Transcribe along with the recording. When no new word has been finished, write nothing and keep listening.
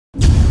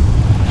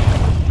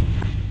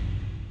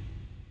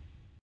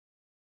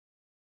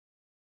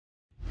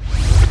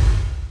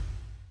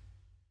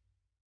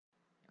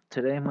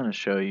Today I'm going to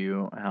show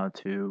you how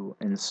to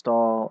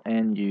install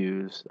and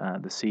use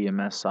the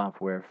CMS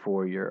software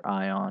for your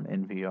Ion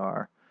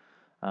NVR.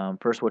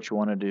 First, what you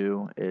want to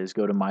do is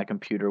go to My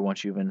Computer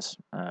once you've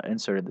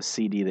inserted the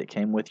CD that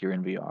came with your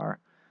NVR.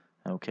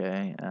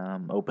 Okay,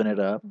 open it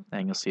up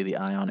and you'll see the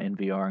Ion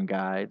NVR and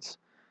guides,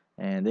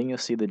 and then you'll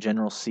see the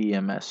general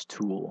CMS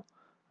tool.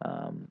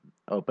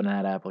 Open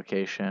that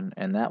application,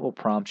 and that will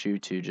prompt you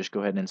to just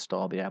go ahead and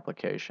install the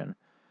application.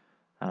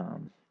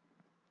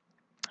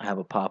 Have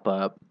a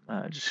pop-up,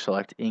 just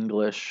select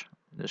English,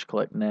 just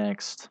click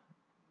next.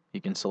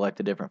 You can select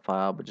a different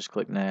file, but just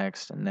click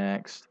next, and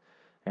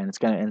it's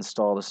going to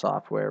install the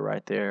software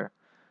right there.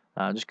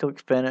 Just click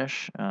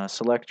finish,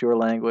 select your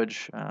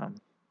language.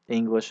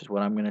 English is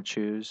what I'm going to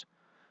choose,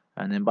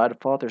 and then by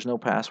default there's no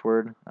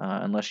password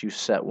unless you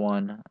set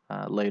one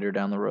later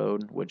down the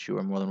road, which you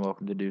are more than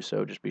welcome to do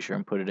so. Just be sure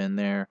and put it in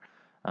there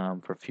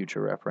for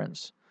future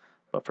reference,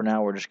 but for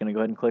now we're just going to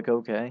go ahead and click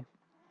OK.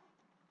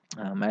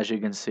 As you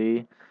can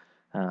see,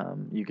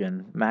 you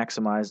can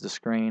maximize the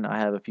screen. I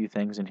have a few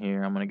things in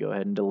here I'm going to go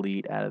ahead and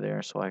delete out of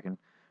there so I can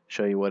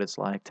show you what it's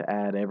like to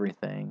add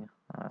everything.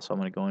 So I'm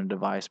going to go into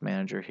Device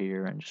Manager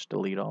here and just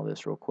delete all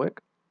this real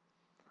quick.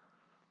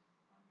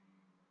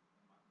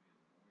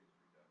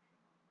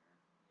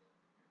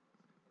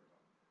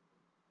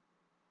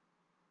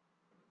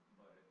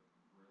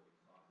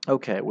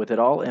 Okay, with it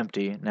all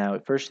empty, now the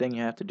first thing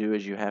you have to do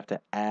is you have to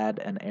add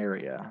an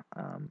area.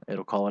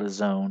 It'll call it a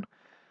zone.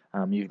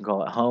 You can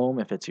call it home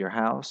if it's your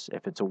house.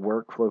 If it's a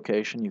work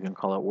location, you can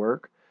call it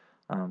work.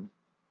 Um,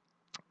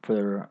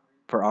 for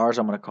ours,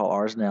 I'm going to call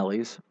ours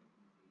Nellie's,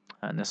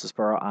 and this is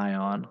for our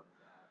Ion.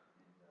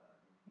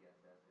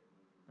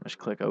 Just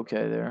click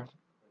OK there.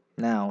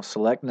 Now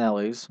select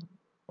Nellie's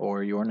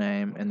or your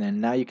name, and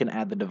then now you can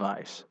add the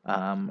device.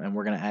 And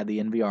we're going to add the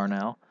NVR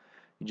now.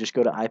 You just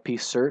go to IP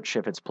search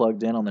if it's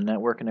plugged in on the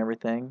network and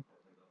everything.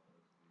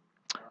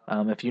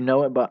 If you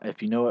know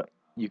it,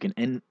 you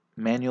can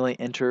manually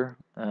enter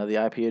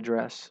the IP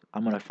address.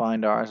 I'm going to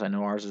find ours. I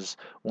know ours is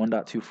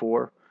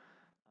 1.24.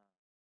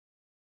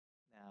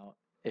 Now,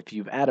 if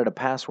you've added a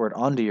password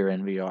onto your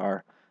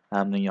NVR,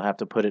 then you'll have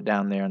to put it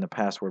down there in the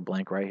password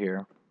blank right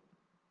here.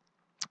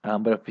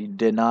 But if you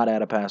did not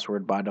add a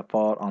password by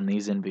default on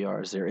these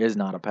NVRs, there is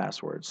not a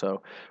password.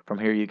 So from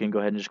here you can go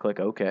ahead and just click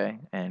OK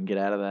and get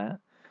out of that.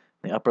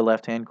 In the upper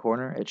left hand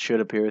corner, it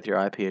should appear with your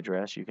IP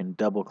address. You can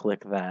double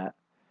click that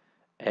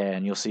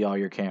and you'll see all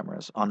your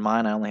cameras. On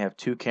mine I only have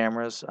 2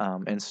 cameras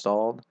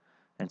installed,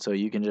 and so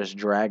you can just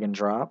drag and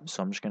drop.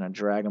 So I'm just going to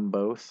drag them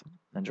both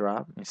and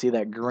drop. You see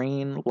that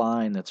green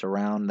line that's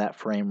around that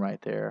frame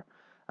right there?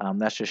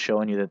 That's just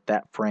showing you that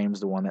that frame's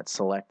the one that's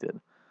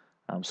selected.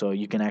 So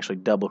you can actually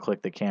double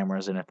click the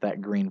cameras, and if that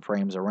green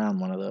frame's around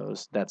one of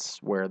those, that's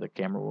where the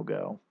camera will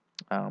go.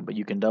 But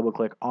you can double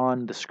click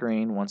on the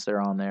screen once they're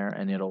on there,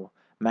 and it'll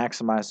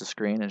maximize the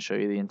screen and show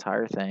you the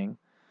entire thing.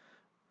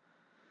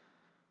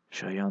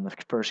 Show you on the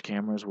first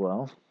camera as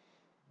well.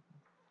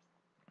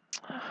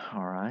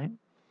 Alright.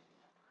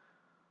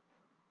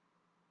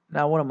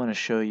 Now what I'm going to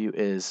show you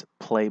is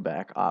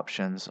playback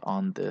options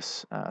on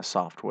this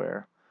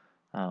software.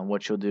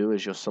 What you'll do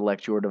is you'll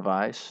select your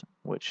device,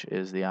 which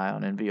is the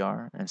Ion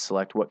NVR, and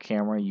select what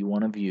camera you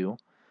want to view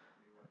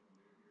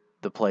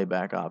the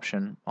playback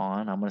option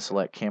on. I'm going to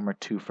select camera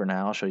 2 for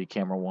now. I'll show you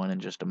camera 1 in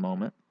just a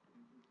moment.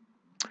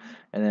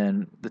 And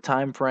then the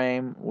time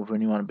frame,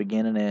 when you want to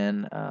begin and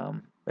end,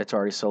 it's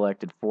already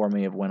selected for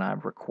me of when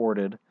I've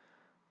recorded.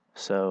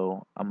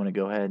 So I'm going to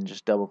go ahead and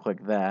just double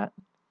click that,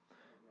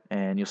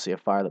 and you'll see a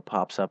fire that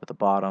pops up at the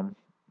bottom.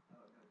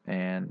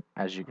 And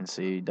as you can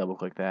see, double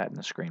click that and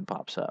the screen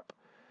pops up.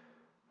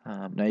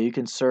 Now you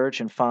can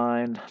search and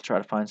try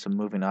to find some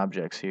moving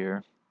objects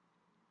here.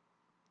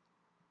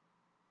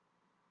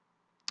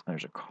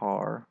 There's a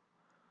car.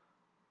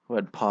 Go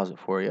ahead and pause it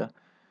for you.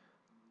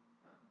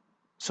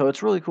 So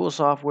it's really cool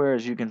software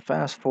as you can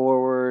fast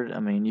forward. I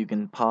mean, you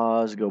can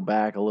pause, go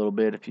back a little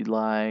bit if you'd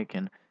like,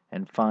 and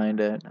find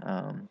it.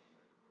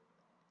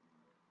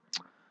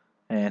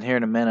 And here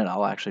in a minute,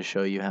 I'll actually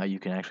show you how you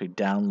can actually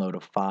download a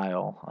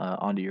file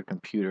onto your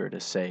computer to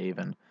save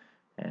and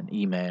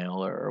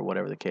email or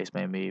whatever the case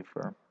may be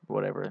for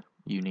whatever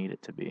you need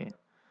it to be.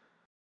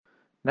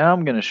 Now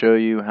I'm going to show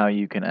you how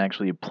you can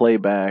actually play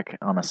back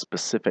on a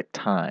specific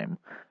time.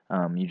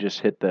 You just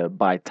hit the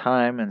by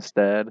time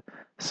instead,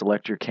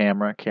 select your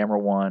camera, camera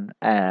 1,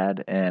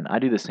 add, and I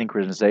do the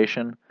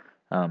synchronization,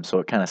 so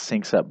it kind of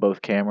syncs up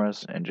both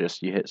cameras, and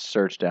just you hit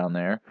search down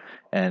there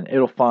and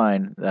it'll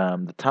find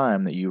the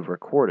time that you've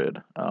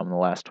recorded in the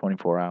last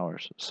 24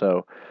 hours.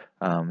 So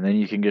then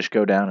you can just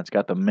go down. It's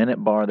got the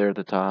minute bar there at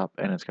the top,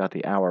 and it's got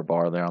the hour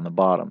bar there on the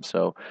bottom.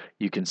 So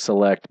you can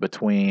select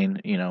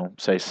between, you know,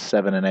 say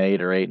 7 and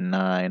 8 or 8 and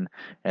 9,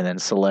 and then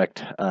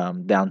select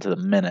down to the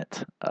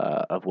minute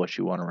of what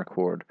you want to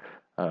record.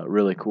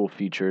 Really cool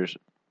features.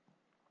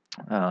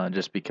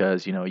 Just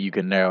because, you know, you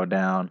can narrow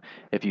down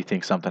if you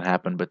think something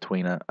happened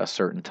between a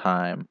certain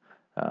time,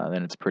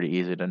 then it's pretty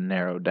easy to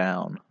narrow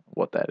down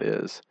what that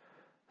is.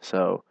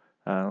 So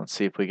let's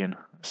see if we can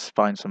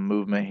find some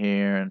movement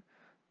here, and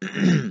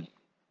Here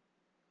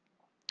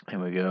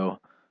we go.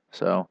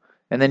 So,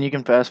 and then you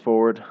can fast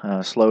forward,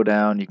 slow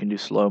down. You can do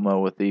slow-mo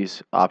with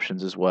these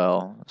options as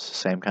well. It's the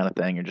same kind of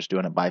thing. You're just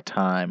doing it by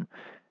time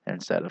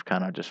instead of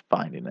kind of just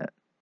finding it.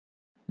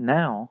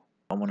 Now,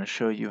 I want to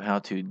show you how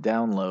to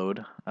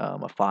download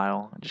a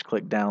file. Just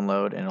click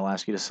download and it'll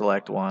ask you to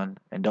select one.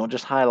 And don't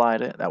just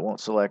highlight it, that won't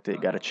select it.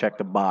 You got to check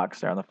the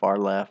box there on the far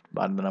left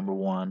by the number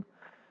 1.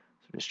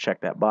 So just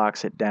check that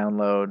box, hit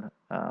download.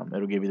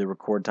 It'll give you the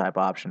record type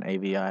option,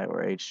 AVI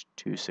or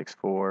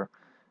H.264.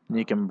 And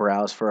you can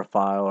browse for a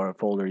file or a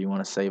folder you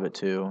want to save it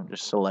to.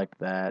 Just select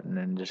that and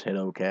then just hit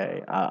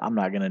OK. I'm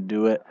not going to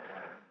do it.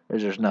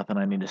 There's nothing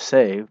I need to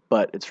save,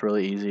 but it's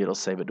really easy. It'll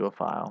save it to a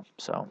file.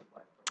 So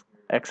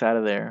X out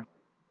of there.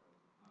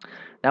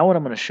 Now what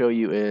I'm going to show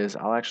you is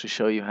I'll actually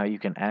show you how you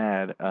can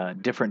add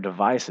different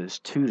devices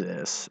to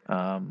this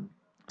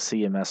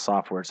CMS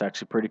software. It's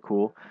actually pretty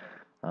cool.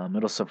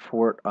 It'll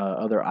support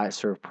other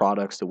iServe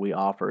products that we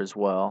offer as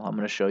well. I'm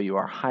going to show you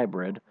our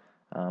hybrid.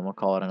 We'll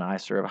call it an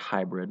iServe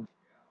hybrid.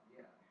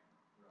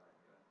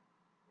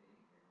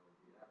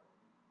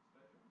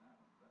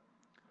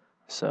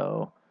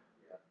 So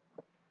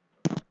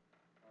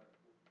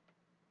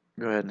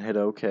go ahead and hit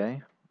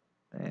OK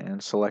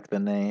and select the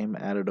name,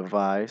 add a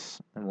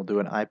device, and we'll do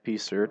an IP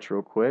search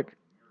real quick.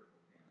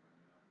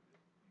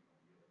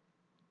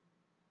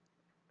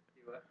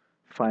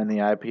 Find the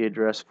IP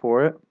address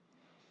for it.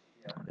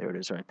 There it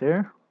is right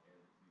there.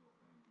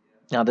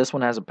 Now this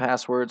one has a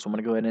password, so I'm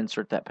going to go ahead and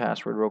insert that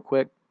password real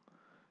quick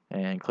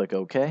and click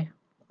OK.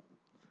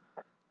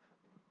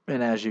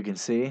 And as you can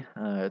see,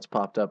 it's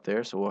popped up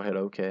there, so we'll hit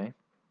OK.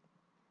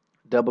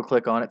 Double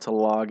click on it to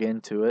log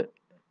into it.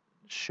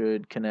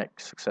 Should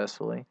connect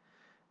successfully.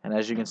 And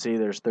as you can see,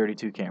 there's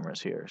 32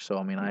 cameras here. So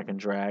I mean, I can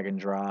drag and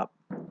drop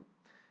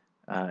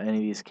any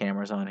of these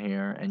cameras on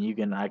here,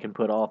 and I can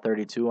put all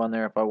 32 on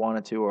there if I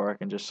wanted to, or I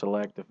can just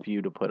select a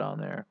few to put on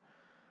there.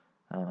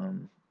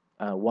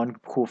 One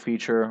cool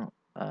feature,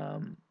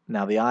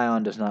 now the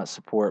Ion does not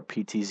support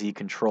Ptz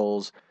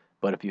Controls,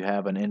 but if you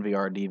have an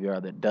NVR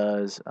DVR that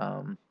does,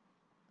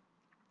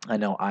 I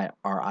know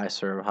our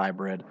iServe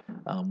hybrid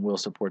will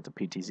support the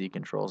Ptz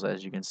Controls,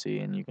 as you can see,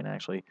 and you can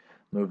actually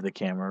move the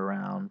camera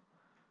around,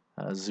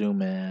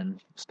 zoom in,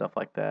 stuff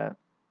like that.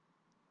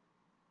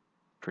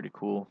 Pretty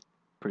cool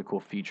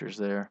features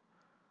there.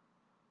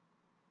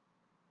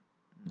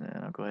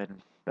 And I'll go ahead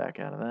and back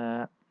out of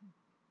that.